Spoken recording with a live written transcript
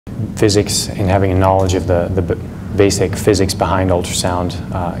physics and having a knowledge of the basic physics behind ultrasound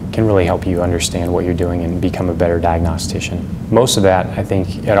can really help you understand what you're doing and become a better diagnostician. Most of that, I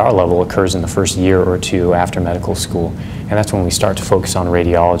think, at our level occurs in the first year or two after medical school, and that's when we start to focus on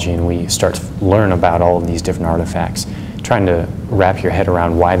radiology and we start to learn about all of these different artifacts. Trying to wrap your head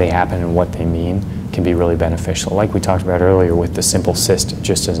around why they happen and what they mean can be really beneficial. Like we talked about earlier with the simple cyst,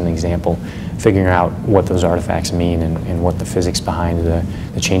 just as an example, figuring out what those artifacts mean and what the physics behind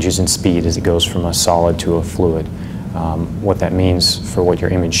the changes in speed as it goes from a solid to a fluid. What that means for what your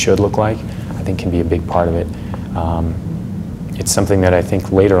image should look like, I think, can be a big part of it. It's something that I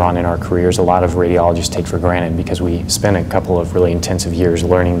think later on in our careers a lot of radiologists take for granted because we spend a couple of really intensive years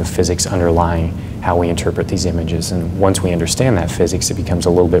learning the physics underlying how we interpret these images, and once we understand that physics it becomes a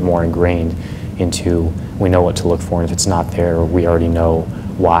little bit more ingrained into, we know what to look for, and if it's not there we already know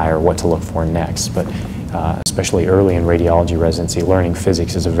why or what to look for next. But especially early in radiology residency, learning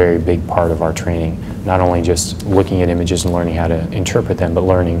physics is a very big part of our training, not only just looking at images and learning how to interpret them, but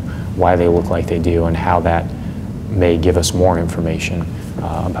learning why they look like they do and how that may give us more information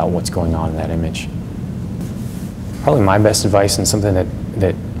about what's going on in that image. Probably my best advice and something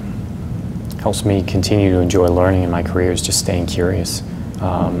that helps me continue to enjoy learning in my career is just staying curious.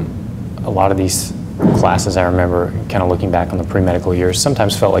 A lot of these classes I remember, kind of looking back on the pre-medical years,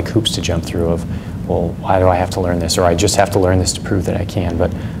 sometimes felt like hoops to jump through of, well, why do I have to learn this? Or I just have to learn this to prove that I can.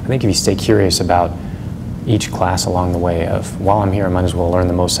 But I think if you stay curious about each class along the way of, while I'm here I might as well learn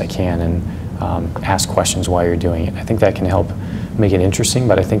the most I can and ask questions while you're doing it. I think that can help make it interesting,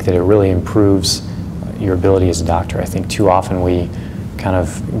 but I think that it really improves your ability as a doctor. I think too often we kind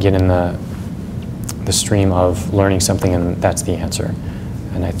of get in the stream of learning something and that's the answer.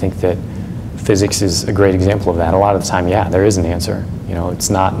 And I think that physics is a great example of that. A lot of the time, yeah, there is an answer. You know, it's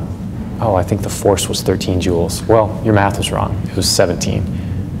not, oh, I think the force was 13 joules. Well, your math was wrong. It was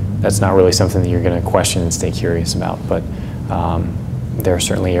 17. That's not really something that you're going to question and stay curious about. But there are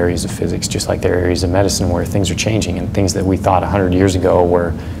certainly areas of physics, just like there are areas of medicine where things are changing, and things that we thought 100 years ago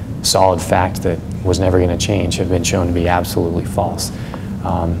were solid fact that was never going to change have been shown to be absolutely false.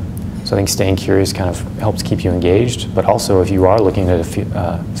 So I think staying curious kind of helps keep you engaged, but also if you are looking at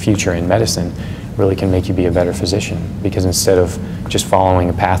a future in medicine, really can make you be a better physician, because instead of just following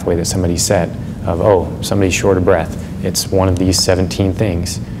a pathway that somebody set of, oh, somebody's short of breath, it's one of these 17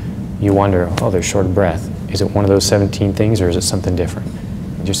 things, you wonder, oh, they're short of breath. Is it one of those 17 things or is it something different?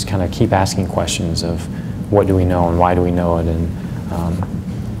 And just kind of keep asking questions of what do we know and why do we know it, and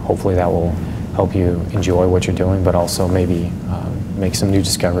hopefully that will help you enjoy what you're doing, but also maybe make some new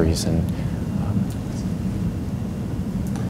discoveries and